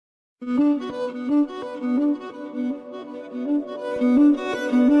Stood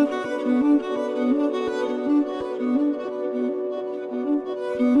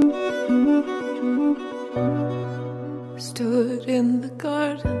in the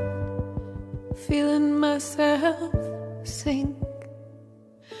garden, feeling myself sink.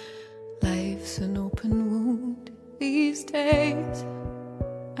 Life's an open wound these days.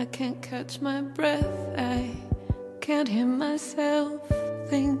 I can't catch my breath, I can't hear myself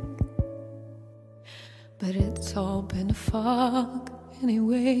think. But it's all been a fog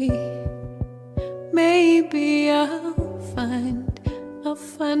anyway. Maybe I'll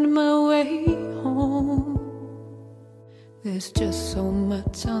find my way home. There's just so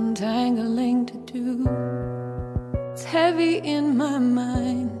much untangling to do. It's heavy in my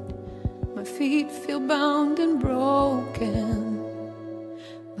mind, my feet feel bound and broken,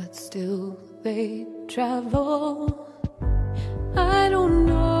 but still they travel. I don't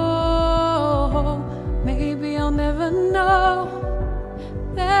know, maybe I'll never know.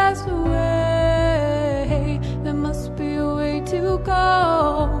 There's a way, there must be a way to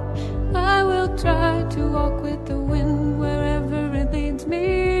go. I will try to walk with the wind wherever it leads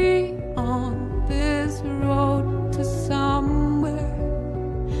me, on this road to somewhere,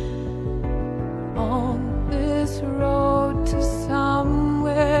 on this road to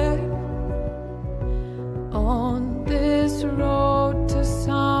somewhere, on this road to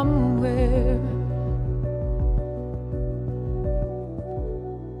somewhere.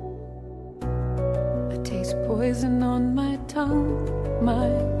 I taste poison on my tongue, my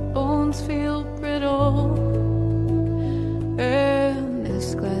bones feel brittle, and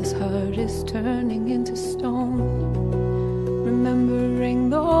this glass heart is turning into stone. Remembering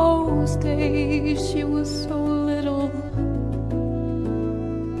those days, she was so little,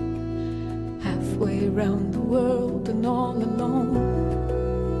 halfway around the world and all alone.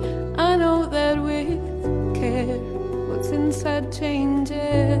 I know that with care, what's inside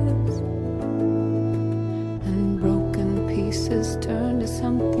changes, and broken pieces turn to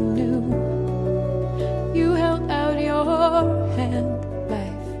something new. You held out your hand,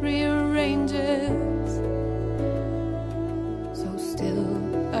 life rearranges. So still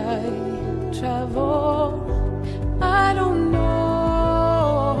I travel. I don't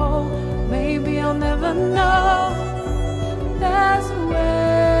know, maybe I'll never know. There's a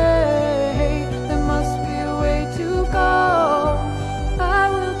way, there must be a way to go. I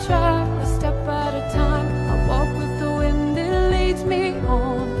will try, a step at a time. I'll walk with the wind, it leads me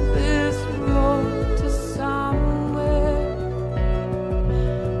on this road to somewhere,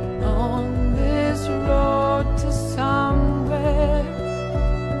 on this road to somewhere,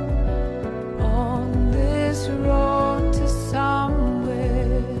 on this road to somewhere.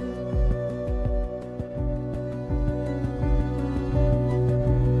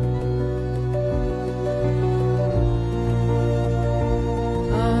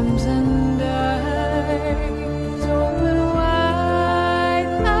 Arms and eyes open wide,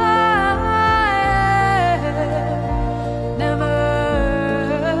 never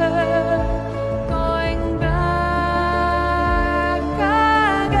going back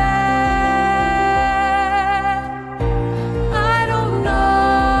again. I don't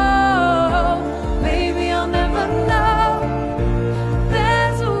know, maybe I'll never know.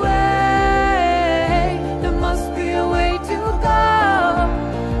 There's a way, there must be a way to go.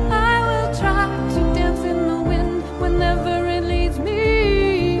 I will try to dance in the wind whenever it leads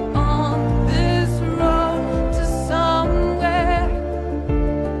me, on this road to somewhere.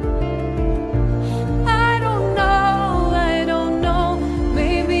 I don't know,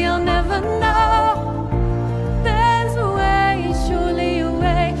 maybe I'll never know. There's a way, surely a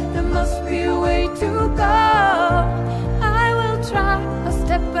way, there must be a way to go. I will try, a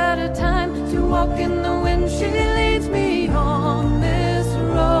step at a time, to walk in the wind she leads me